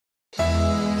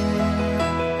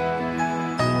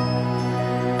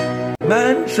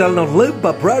Man shall not live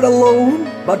by bread alone,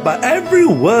 but by every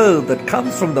word that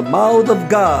comes from the mouth of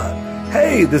God.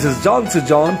 Hey, this is John C.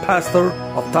 John, pastor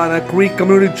of Tana Creek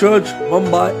Community Church,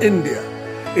 Mumbai, India.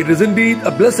 It is indeed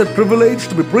a blessed privilege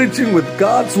to be preaching with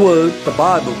God's Word, the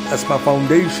Bible, as my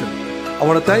foundation. I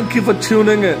want to thank you for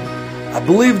tuning in. I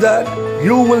believe that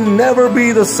you will never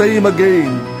be the same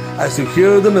again as you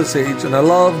hear the message, and I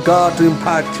love God to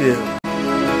impact you.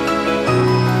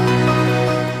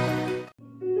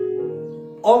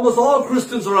 Almost all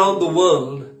Christians around the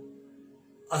world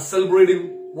are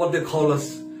celebrating what they call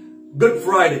as Good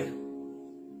Friday.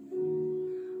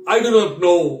 I do not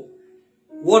know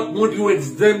what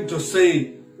motivates them to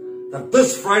say that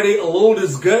this Friday alone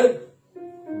is good,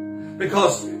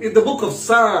 because in the book of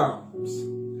Psalms,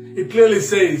 it clearly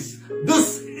says,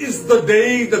 "This is the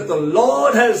day that the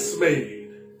Lord has made,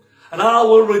 and I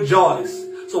will rejoice."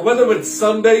 So whether it's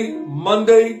Sunday,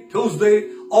 Monday, Tuesday,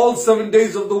 all 7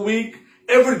 days of the week,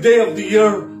 every day of the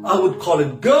year, I would call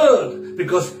it good,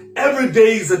 because every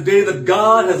day is a day that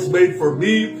God has made for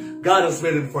me. God has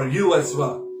made it for you as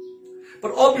well.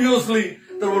 But obviously,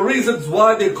 there were reasons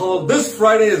why they call this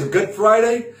Friday as Good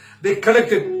Friday. They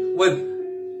connect it with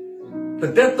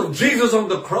the death of Jesus on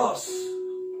the cross.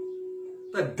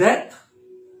 The death?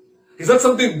 Is that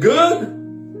something good?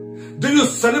 Do you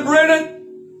celebrate it?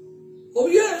 Oh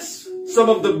yes, some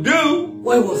of them do.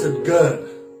 Why was it good?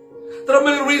 There are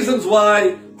many reasons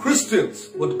why Christians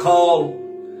would call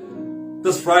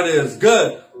this Friday as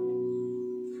good.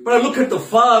 But I look at the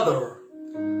Father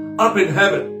up in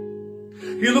heaven.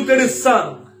 He looked at His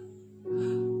Son,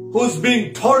 who's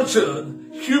being tortured,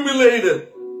 humiliated,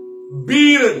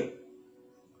 beaten,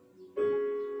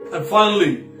 and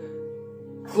finally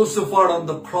crucified on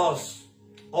the cross,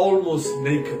 almost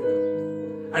naked.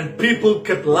 And people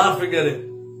kept laughing at Him.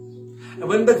 And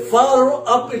when the Father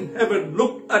up in heaven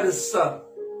looked at His Son,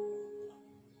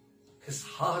 His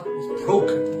heart was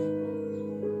broken.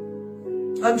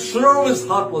 I'm sure His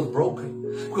heart was broken.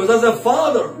 Because as a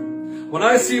father, when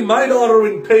I see my daughter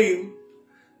in pain,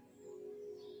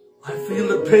 I feel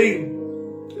the pain.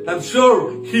 I'm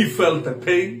sure He felt the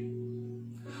pain.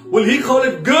 Will He call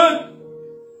it good?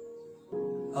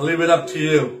 I'll leave it up to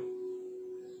you.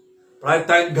 But I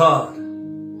thank God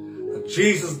that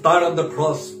Jesus died on the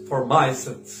cross for my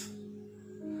sins.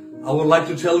 I would like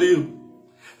to tell you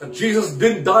that Jesus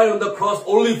didn't die on the cross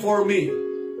only for me,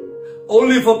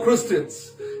 only for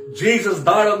Christians. Jesus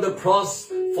died on the cross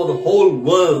for the whole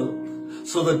world,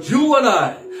 so that you and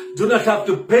I do not have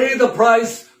to pay the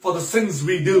price for the sins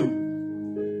we do.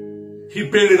 He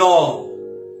paid it all.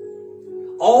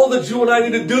 All that you and I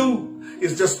need to do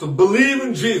is just to believe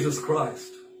in Jesus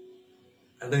Christ,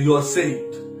 and then you are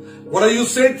saved. What are you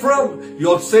saved from?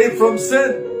 You're saved from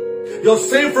sin. You're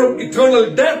saved from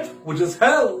eternal death, which is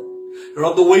hell. You're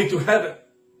on the way to heaven.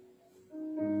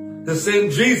 The same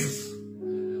Jesus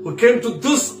who came to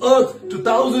this earth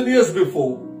 2,000 years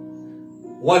before,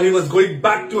 while He was going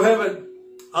back to heaven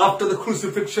after the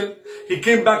crucifixion, He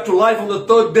came back to life on the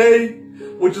third day,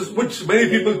 which many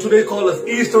people today call as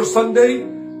Easter Sunday.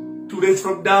 2 days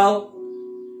from now,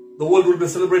 the world will be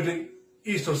celebrating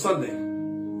Easter Sunday.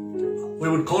 We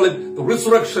would call it the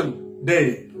Resurrection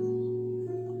Day.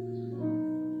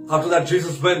 After that,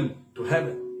 Jesus went to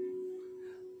heaven.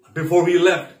 Before He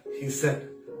left, He said,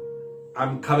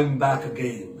 "I'm coming back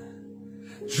again."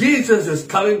 Jesus is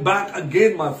coming back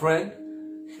again, my friend.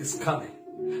 He's coming.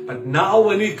 But now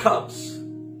when He comes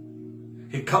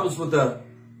with a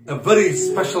very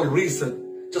special reason,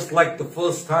 just like the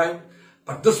first time.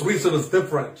 But this reason is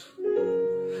different.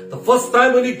 The first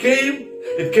time when He came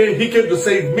to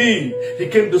save me. He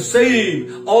came to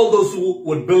save all those who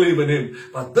would believe in Him.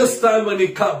 But this time when He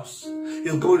comes,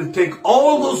 He's going to take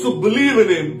all those who believe in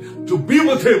Him to be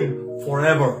with Him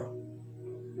forever.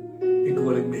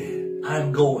 Including me.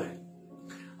 I'm going.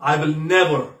 I will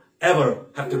never, ever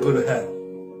have to go to hell.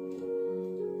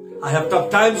 I have tough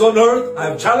times on earth. I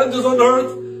have challenges on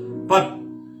earth. But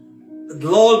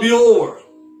it'll all be over.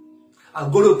 I'll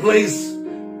go to a place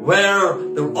where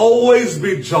there will always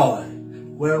be joy,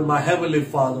 where my Heavenly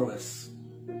Father is.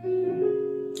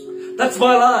 That's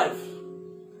my life.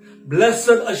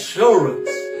 Blessed assurance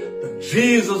that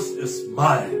Jesus is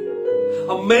mine.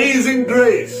 Amazing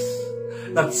grace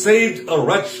that saved a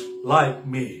wretch like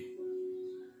me.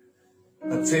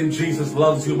 That same Jesus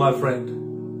loves you, my friend.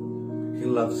 He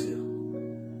loves you.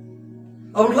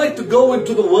 I would like to go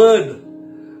into the word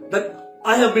that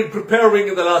I have been preparing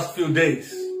in the last few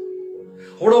days.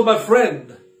 One of my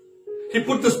friend, he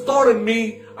put this thought in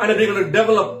me, and I'm going to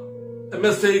develop a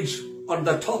message on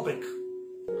that topic.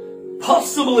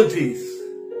 Possibilities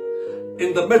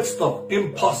in the midst of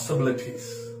impossibilities.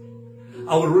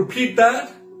 I will repeat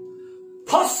that.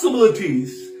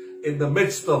 Possibilities in the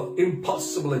midst of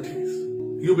impossibilities.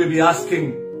 You may be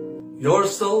asking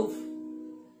yourself,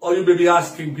 or you may be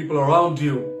asking people around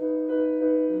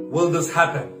you, will this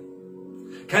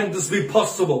happen? Can this be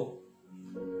possible?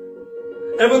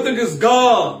 Everything is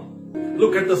gone.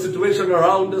 Look at the situation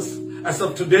around us as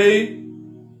of today.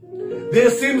 There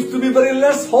seems to be very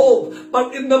less hope.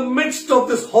 But in the midst of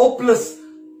this hopeless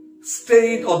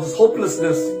state or this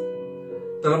hopelessness,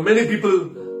 there are many people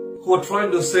who are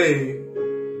trying to say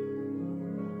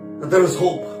that there is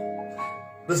hope.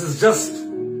 This is just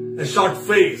a short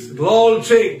phase. It will all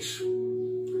change.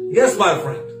 Yes, my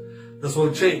friend, this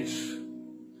will change.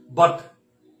 But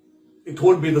it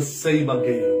won't be the same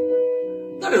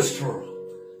again. That is true.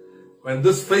 When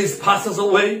this phase passes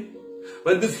away,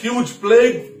 when this huge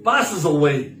plague passes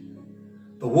away,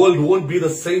 the world won't be the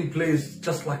same place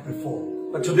just like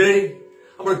before. But today,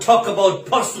 I'm going to talk about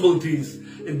possibilities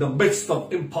in the midst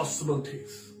of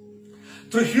impossibilities.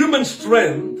 Through human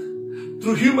strength,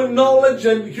 through human knowledge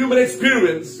and human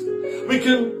experience, we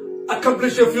can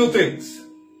accomplish a few things.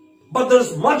 But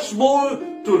there's much more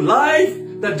to life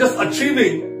than just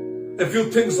achieving a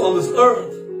few things on this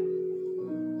earth.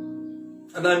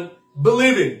 And I'm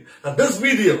believing that this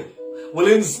video will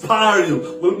inspire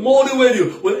you, will motivate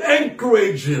you, will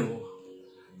encourage you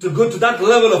to go to that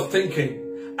level of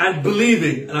thinking and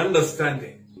believing and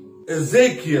understanding.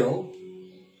 Ezekiel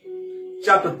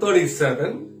chapter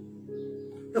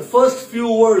 37, the first few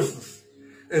verses.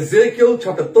 Ezekiel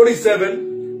chapter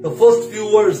 37, the first few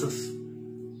verses.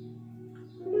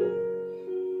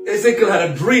 Ezekiel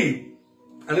had a dream,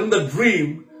 and in the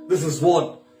dream, this is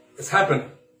what has happened.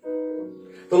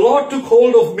 The Lord took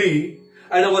hold of me,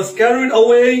 and I was carried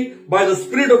away by the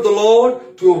Spirit of the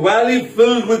Lord to a valley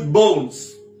filled with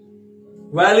bones.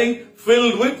 Valley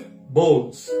filled with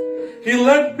bones. He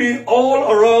led me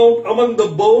all around among the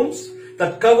bones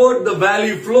that covered the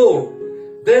valley floor.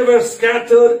 They were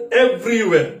scattered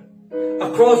everywhere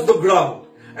across the ground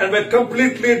and were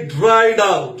completely dried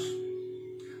out.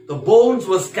 The bones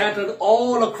were scattered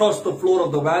all across the floor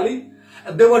of the valley,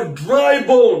 and they were dry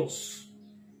bones.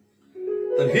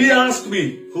 Then he asked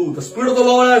me, the Spirit of the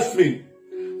Lord asked me,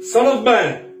 Son of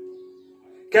man,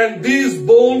 can these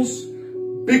bones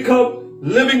become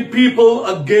living people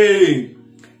again?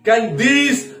 Can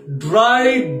these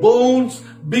dry bones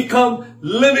become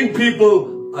living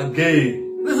people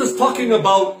again? This is talking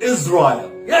about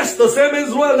Israel. Yes, the same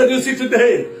Israel that you see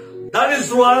today. That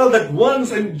Israel that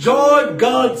once enjoyed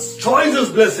God's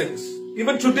choicest blessings.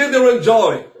 Even today they will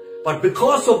enjoy. But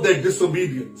because of their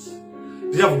disobedience,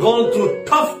 they have gone through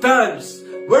tough times,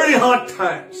 very hard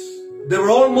times. They were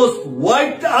almost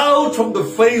wiped out from the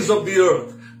face of the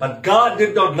earth. But God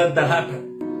did not let that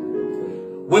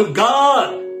happen. Will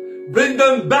God bring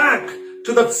them back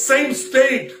to that same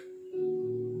state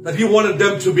that He wanted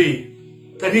them to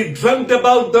be, that He dreamt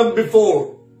about them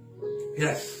before?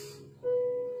 Yes.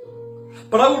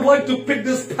 But I would like to pick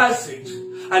this passage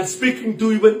and speaking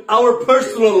to even our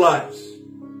personal lives.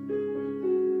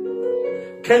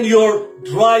 Can your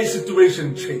dry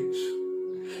situation change?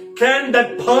 Can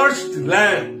that parched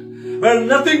land where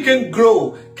nothing can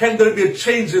grow, can there be a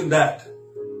change in that?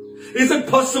 Is it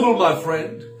possible, my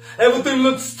friend? Everything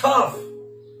looks tough.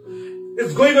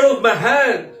 It's going out of my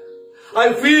hand.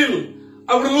 I feel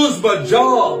I'm going to lose my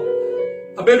job.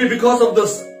 Maybe because of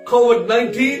this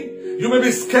COVID-19, you may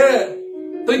be scared,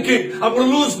 thinking, I'm going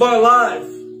to lose my life.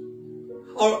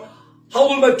 Or how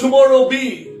will my tomorrow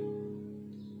be?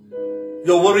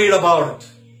 You're worried about it.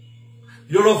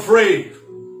 You're afraid.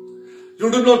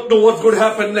 You do not know what's going to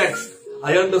happen next.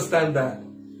 I understand that.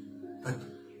 But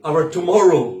our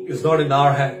tomorrow is not in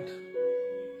our hand.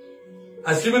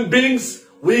 As human beings,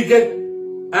 we get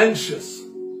anxious.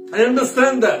 I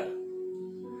understand that.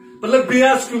 But let me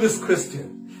ask you this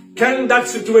question. Can that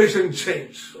situation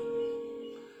change?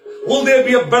 Will there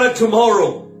be a better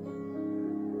tomorrow?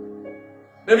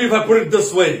 Maybe if I put it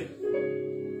this way.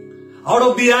 Out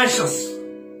of the ashes,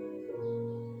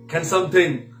 can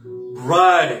something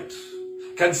bright,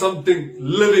 can something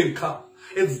living come?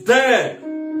 It's dead.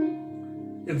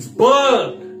 It's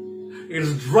burned.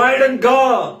 It's dried and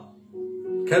gone.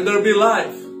 Can there be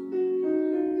life?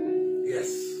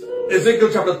 Yes. Ezekiel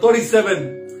chapter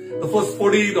 37, the first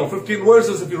 14 or 15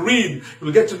 verses, if you read,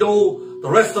 you'll get to know the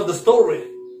rest of the story.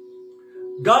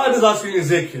 God is asking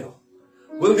Ezekiel,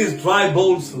 will these dry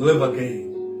bones live again?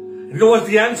 You know what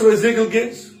the answer Ezekiel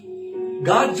gives?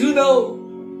 God, you know.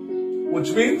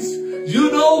 Which means,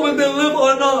 you know when they live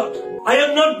or not. I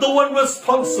am not the one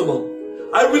responsible.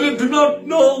 I really do not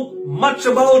know much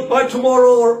about my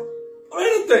tomorrow or or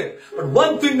anything. But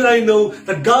one thing that I know,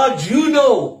 that God, you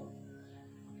know,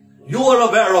 you are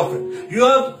aware of it. You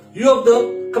have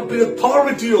the complete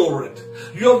authority over it.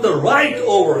 You have the right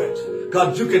over it.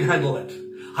 God, you can handle it.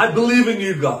 I believe in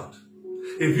you, God.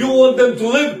 If you want them to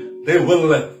live, they will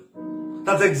live.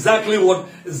 That's exactly what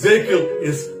Ezekiel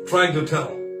is trying to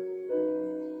tell.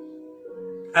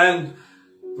 And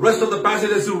the rest of the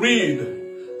passage as you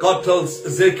read, God tells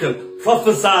Ezekiel,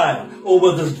 prophesy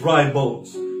over this dry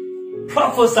bones.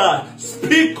 Prophesy.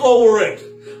 Speak over it.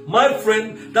 My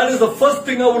friend, that is the first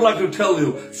thing I would like to tell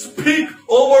you. Speak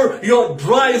over your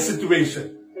dry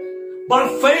situation. By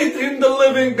faith in the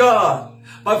living God,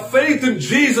 by faith in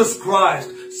Jesus Christ,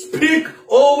 speak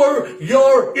over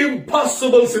your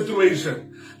impossible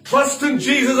situation. Trust in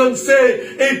Jesus and say,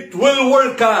 it will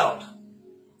work out.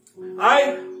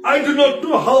 I do not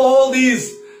know how all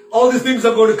these things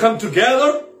are going to come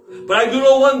together, but I do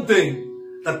know one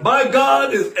thing, that my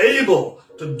God is able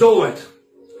to do it.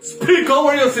 Speak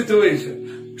over your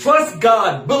situation. Trust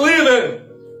God. Believe Him.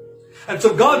 And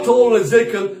so God told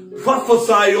Ezekiel,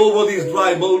 prophesy over these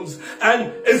dry bones.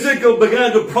 And Ezekiel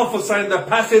began to prophesy, and the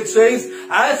passage says,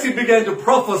 as he began to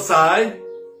prophesy,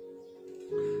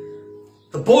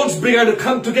 the bones began to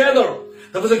come together.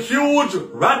 There was a huge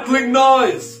rattling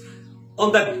noise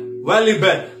on that valley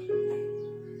bed.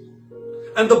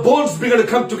 And the bones began to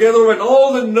come together, and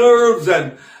all the nerves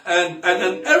and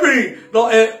every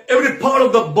part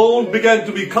of the bone began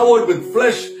to be covered with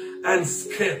flesh and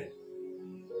skin.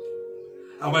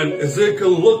 And when Ezekiel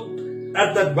looked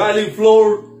at that valley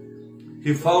floor,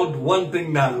 he found one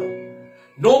thing now.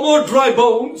 No more dry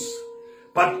bones,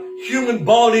 but human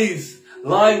bodies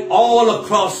lying all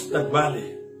across that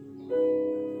valley.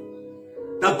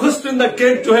 The question that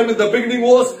came to him in the beginning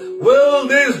was, will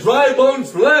these dry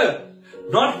bones live?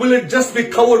 Not will it just be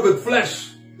covered with flesh.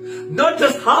 Not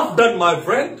just half done, my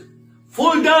friend.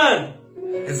 Full done.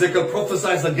 Ezekiel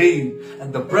prophesies again,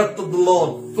 and the breath of the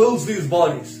Lord fills these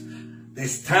bodies. They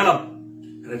stand up,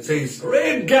 and it says,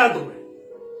 rain gathering.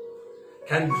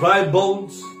 Can dry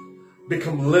bones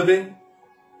become living?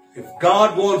 If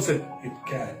God wants it, it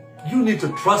can. You need to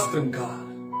trust in God.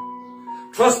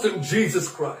 Trust in Jesus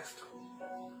Christ.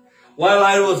 While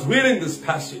I was reading this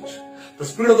passage, the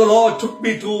Spirit of the Lord took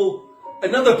me to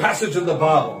another passage in the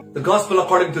Bible. The Gospel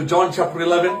according to John chapter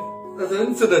 11. There's an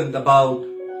incident about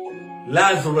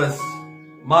Lazarus,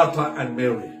 Martha and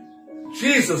Mary.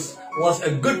 Jesus was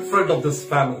a good friend of this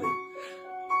family.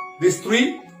 These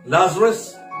three,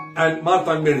 Lazarus and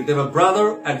Martha and Mary, they were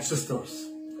brother and sisters.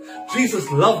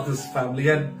 Jesus loved this family,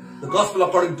 and the Gospel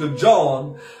according to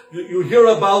John, you hear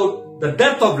about the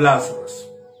death of Lazarus.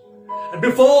 And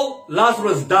before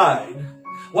Lazarus died,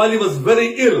 while he was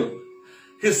very ill,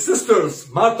 his sisters,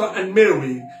 Martha and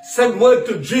Mary, sent word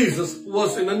to Jesus, who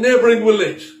was in a neighboring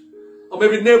village, or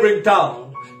maybe neighboring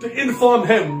town, to inform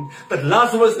him that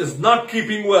Lazarus is not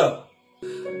keeping well.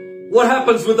 What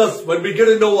happens with us when we get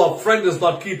to know our friend is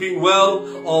not keeping well,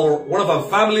 or one of our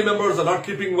family members are not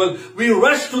keeping well? We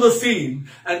rush to the scene,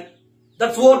 and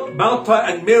that's what Martha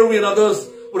and Mary and others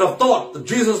would have thought, that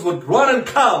Jesus would run and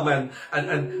come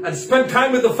and spend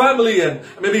time with the family and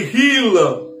maybe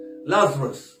heal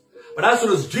Lazarus. But as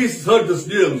soon as Jesus heard this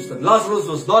news that Lazarus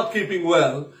was not keeping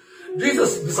well,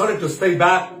 Jesus decided to stay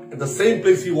back at the same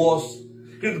place he was.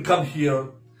 He didn't come here.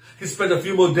 He spent a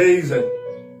few more days, and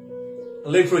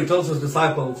later he tells his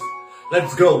disciples,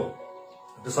 let's go.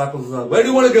 The disciples are, where do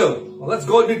you want to go? Well, let's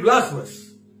go and meet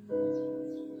Lazarus.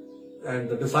 And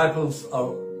the disciples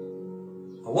are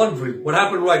wondering, what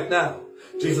happened right now?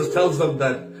 Jesus tells them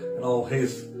that,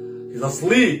 he's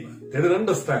asleep. They didn't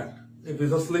understand. If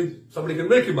he's asleep, somebody can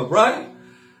wake him up, right?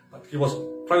 But he was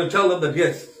trying to tell them that,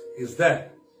 yes, he's dead.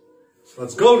 So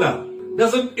let's go now.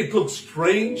 Doesn't it look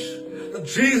strange that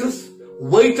Jesus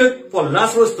waited for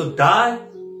Lazarus to die,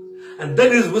 and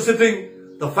then he's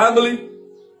visiting the family?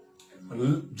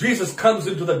 When Jesus comes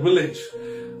into that village,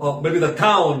 or maybe the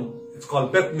town, it's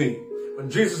called Bethany. When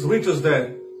Jesus reaches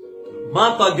there,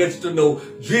 Martha gets to know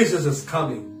Jesus is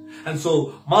coming. And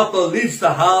so Martha leaves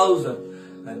the house,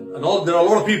 and there are a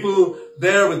lot of people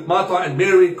there with Martha and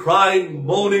Mary crying,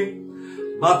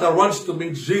 moaning. Martha runs to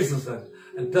meet Jesus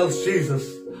and tells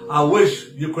Jesus, I wish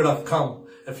you could have come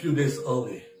a few days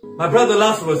early. My brother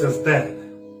Lazarus is dead.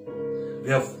 We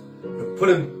have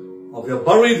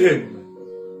buried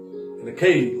him in a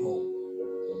cave, or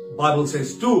the Bible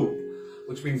says tomb,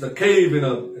 which means a cave in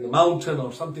a mountain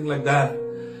or something like that.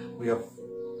 We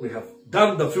have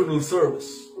done the funeral service.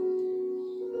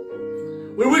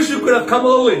 We wish you could have come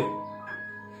early.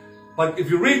 But if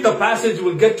you read the passage, you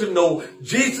will get to know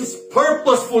Jesus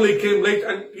purposefully came late,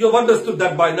 and you have understood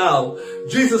that by now.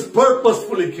 Jesus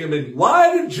purposefully came late.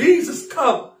 Why did Jesus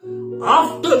come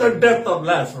after the death of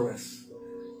Lazarus?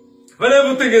 When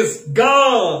everything is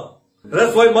gone.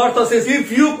 That's why Martha says,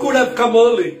 if you could have come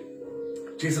early.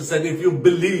 Jesus said, if you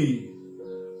believe,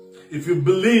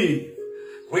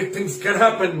 great things can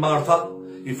happen, Martha.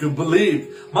 If you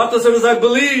believe. Martha says, I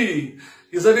believe.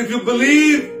 He said, if you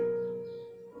believe,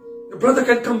 your brother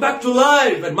can come back to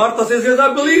life. And Martha says, yes,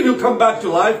 I believe he'll come back to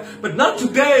life, but not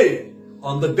today.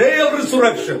 On the day of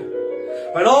resurrection,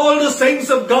 when all the saints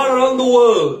of God around the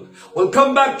world will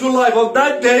come back to life, on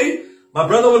that day, my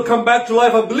brother will come back to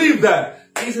life. I believe that.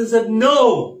 Jesus said,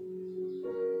 no.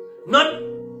 I'm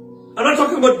not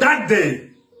talking about that day.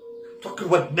 I'm talking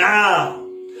about now.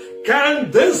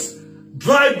 Can this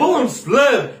dry bones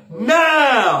live?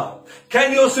 Now.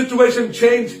 Can your situation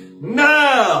change?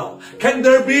 Now. Can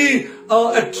there be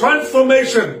a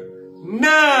transformation?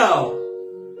 Now.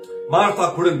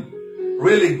 Martha couldn't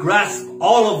really grasp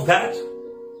all of that.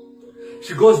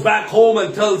 She goes back home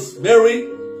and tells Mary,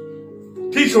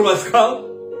 teacher has come.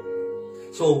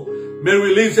 So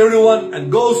Mary leaves everyone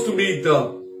and goes to meet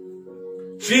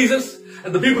Jesus.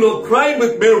 And the people who are crying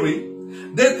with Mary,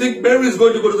 they think Mary is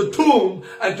going to go to the tomb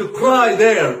and to cry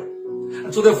there.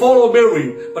 And so they follow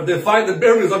Mary, but they find that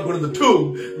Mary is not going to the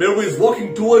tomb. Mary is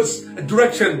walking towards a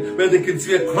direction where they can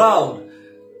see a crowd.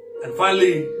 And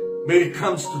finally, Mary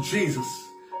comes to Jesus.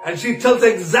 And she tells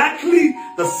exactly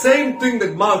the same thing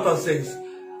that Martha says.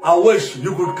 I wish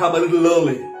you could come a little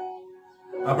early.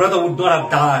 My brother would not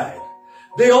have died.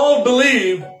 They all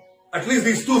believe, at least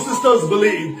these two sisters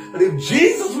believe, that if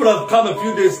Jesus would have come a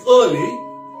few days early,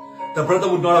 the brother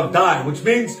would not have died, which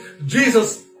means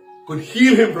Jesus could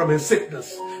heal him from his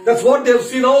sickness. That's what they've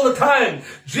seen all the time.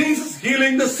 Jesus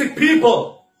healing the sick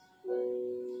people.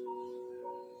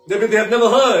 Maybe they have never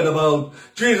heard about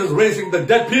Jesus raising the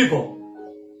dead people,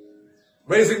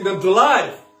 raising them to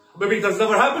life. Maybe it has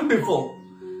never happened before.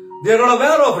 They are not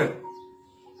aware of it.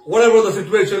 Whatever the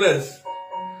situation is,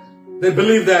 they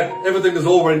believe that everything is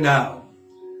over now.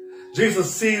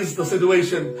 Jesus sees the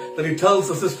situation, that he tells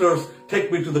the sisters,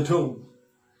 take me to the tomb.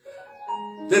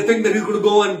 They think that he's going to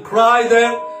go and cry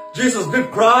there. Jesus did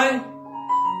cry,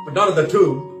 but not at the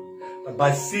tomb, but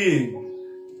by seeing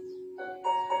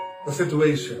the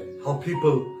situation, how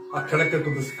people are connected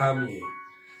to this family.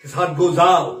 His heart goes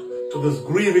out to this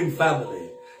grieving family.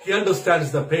 He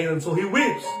understands the pain, and so he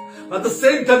weeps. At the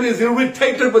same time, he is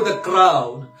irritated with the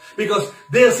crowd because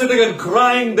they are sitting and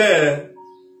crying there,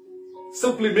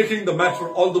 simply making the matter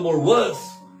all the more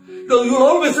worse. You know, you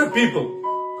always have people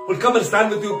who will come and stand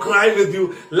with you, cry with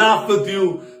you, laugh with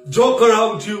you, joke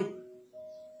around you.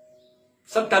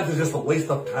 Sometimes it's just a waste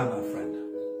of time, my friend.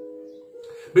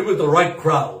 Be with the right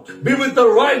crowd. Be with the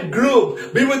right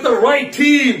group. Be with the right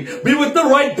team. Be with the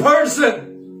right person.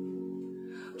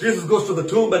 Jesus goes to the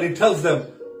tomb and he tells them,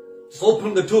 just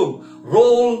open the tomb.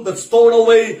 Roll the stone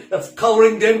away that's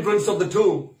covering the entrance of the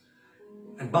tomb.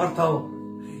 And Martha,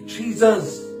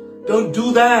 Jesus, don't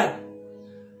do that.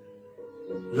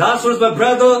 Lazarus, my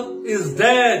brother, is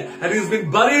dead and he's been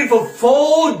buried for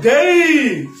 4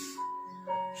 days.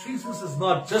 Jesus is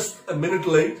not just a minute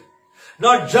late,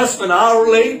 not just an hour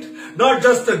late, not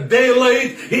just a day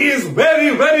late. He is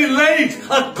very, very late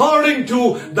according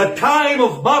to the time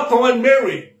of Martha and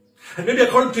Mary. And maybe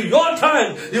according to your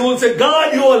time, you will say,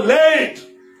 God, you are late.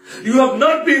 You have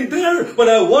not been there, but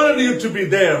I wanted you to be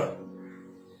there.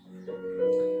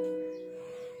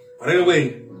 But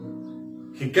anyway,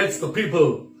 he gets the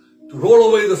people to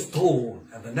roll away the stone.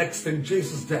 And the next thing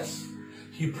Jesus does,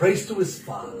 he prays to his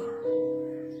Father.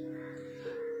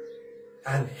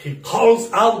 And he calls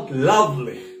out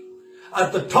loudly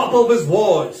at the top of his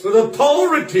voice with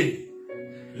authority,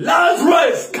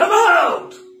 Lazarus, come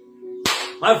out!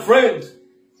 My friend,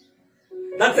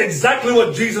 that's exactly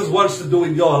what Jesus wants to do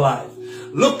in your life.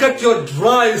 Look at your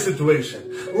dry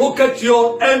situation. Look at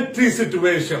your empty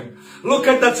situation. Look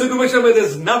at that situation where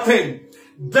there's nothing.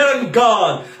 Then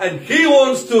God, and he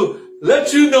wants to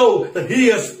let you know that he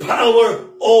has power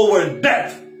over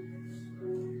death.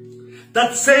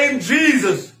 That same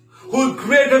Jesus who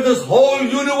created this whole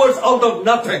universe out of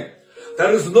nothing.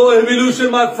 There is no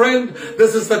evolution, my friend.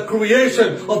 This is the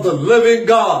creation of the living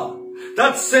God.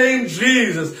 That same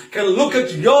Jesus can look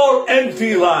at your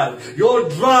empty life, your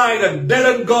dried and dead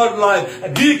and gone life,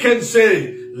 and he can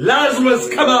say, Lazarus,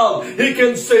 come out. He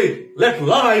can say, let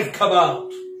life come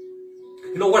out.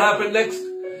 You know what happened next?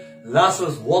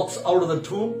 Lazarus walks out of the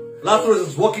tomb. Lazarus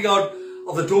is walking out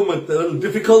of the tomb with a little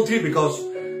difficulty because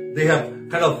they have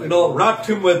kind of, wrapped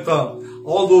him with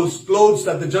all those clothes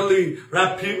that they generally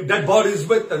wrap dead bodies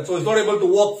with, and so he's not able to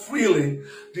walk freely.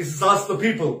 Jesus asked the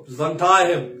people, just untie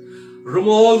him. Remove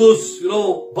all those,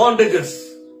 bondages.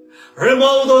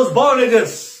 Remove those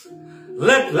bondages.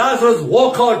 Let Lazarus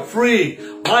walk out free.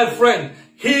 My friend,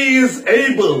 he is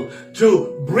able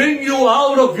to bring you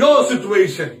out of your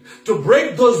situation, to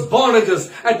break those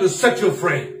bondages and to set you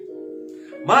free.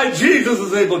 My Jesus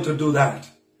is able to do that.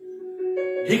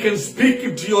 He can speak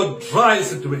into your dry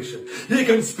situation. He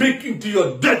can speak into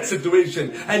your dead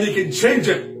situation and he can change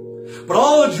it. But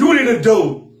all you need to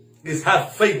do is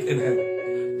have faith in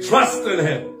him. Trust in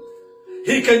him.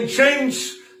 He can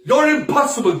change your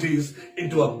impossibilities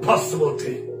into a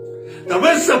possibility. There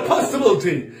is a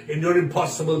possibility in your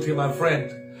impossibility, my friend.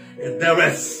 There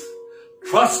is.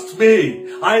 Trust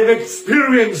me, I have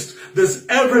experienced this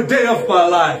every day of my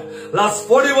life. Last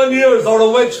 41 years, out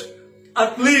of which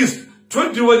at least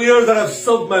 21 years that I've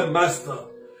served my master.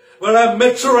 When I'm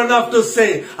mature enough to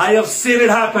say, I have seen it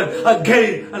happen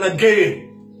again and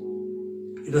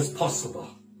again. It is possible.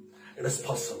 It is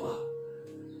possible.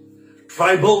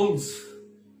 Dry bones,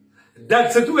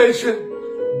 that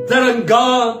situation, dead and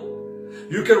gone.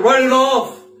 You can write it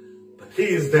off, but he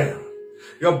is there.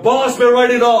 Your boss may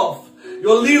write it off.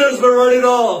 Your leaders may write it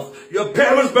off. Your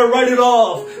parents may write it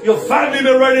off. Your family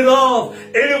may write it off.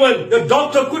 Anyone, your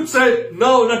doctor could say,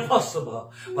 no, not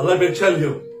possible. But let me tell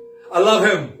you, allow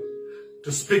him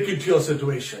to speak into your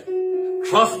situation.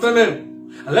 Trust in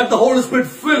him and let the Holy Spirit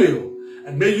fill you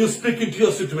and may you speak into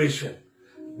your situation.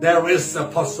 There is a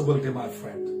possibility, my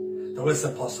friend. There is a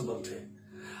possibility.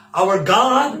 Our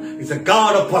God is a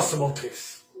God of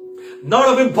possibilities, not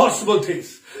of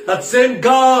impossibilities. That same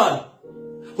God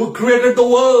who created the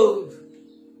world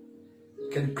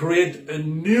can create a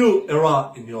new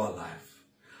era in your life.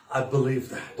 I believe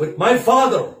that. With my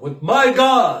Father, with my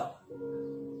God,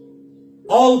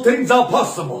 all things are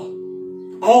possible.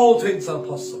 All things are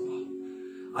possible.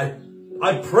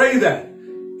 I pray that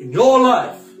in your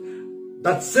life,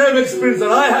 that same experience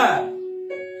that I had,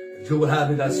 you will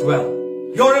have it as well.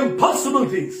 Your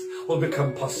impossibilities will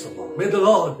become possible. May the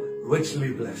Lord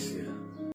richly bless you.